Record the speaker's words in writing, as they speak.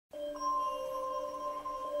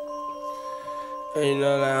And you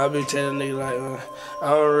know, like, I be telling niggas, like,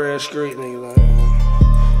 I'm a real street nigga, like,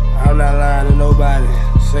 I'm not lying to nobody.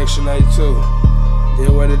 Section 82,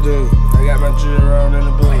 did what it do. I got my jewelry on in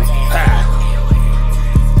the booth.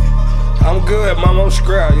 I'm good, mom, I'm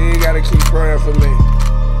scrap. You ain't gotta keep praying for me.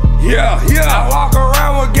 Yeah, I walk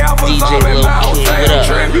around with gappers on me, mouth, say I'm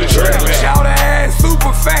trippin'. Shout ass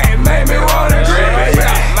super fat, made me wanna grip it.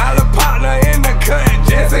 My little partner in the cut,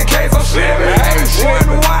 just in case I'm slippin'.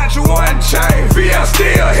 One watch, one chain, VL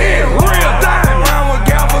still hit real thing. Around with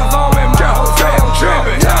gappers on me, mouth, say I'm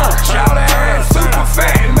trippin'. Shout ass super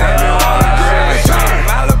fat, made me wanna grip it.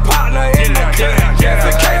 My little partner in the cut, just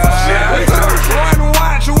in case I'm slippin'. One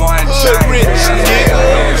watch, one chain,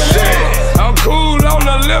 I'm cool on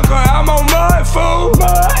the liquor, I'm on mud, fool.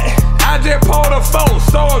 I just pulled a foe,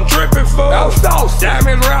 so I'm drippin', fool. I'm sauce,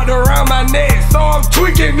 diamonds wrapped around my neck, so I'm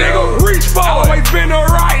tweaking, nigga. Reach for always been the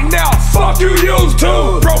right now, fuck you used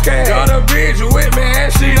to. Broken, got a bitch with me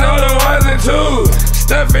and she know the ones and twos.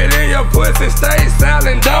 Stuff it in your pussy, stay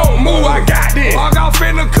silent, don't move. I got this. Walk off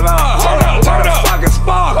in the club, hold up, fucking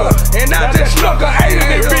sparkle, and I just snuck a 8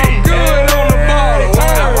 in it, big good on the bottle.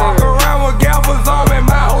 I walk around with gappers on me,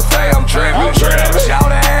 my hoe say I'm trippin'.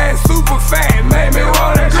 Shout ass super fat, made me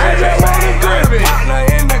wanna grip it. Partner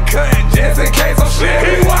in the cut, just in case I'm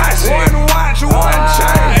slippin'. One watch, one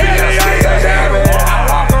chain, I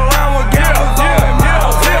walk around with gappers on me, my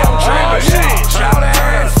hoe say I'm trippin'. Shout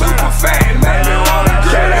ass super fat, made me wanna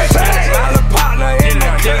grip it. My little partner in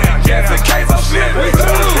the cut, just in case I'm slippin'.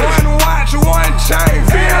 One watch, one chain,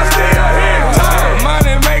 VL still here.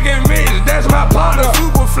 Money making bitch, that's my partner,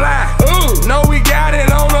 super fly. Know we got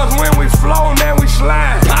it on us when we flow, then we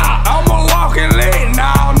slide. I'm a walking lit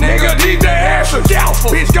now, nigga. DJ Asher,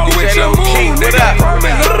 bitch, go with your move, nigga.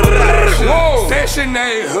 Whoa, Session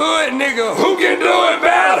 8 hood, nigga. Who can do it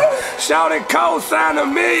better? Shout it, co-sign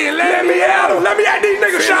 $1 million, let me at him. Let me at these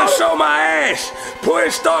niggas, show my ass.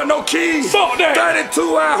 Push start, no keys. Fuck that.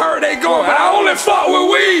 32, I heard they going, but I only fuck with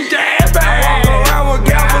weed. Yeah, bang. I walk around with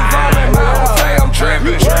gappers on me, I say I'm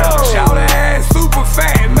trippin'.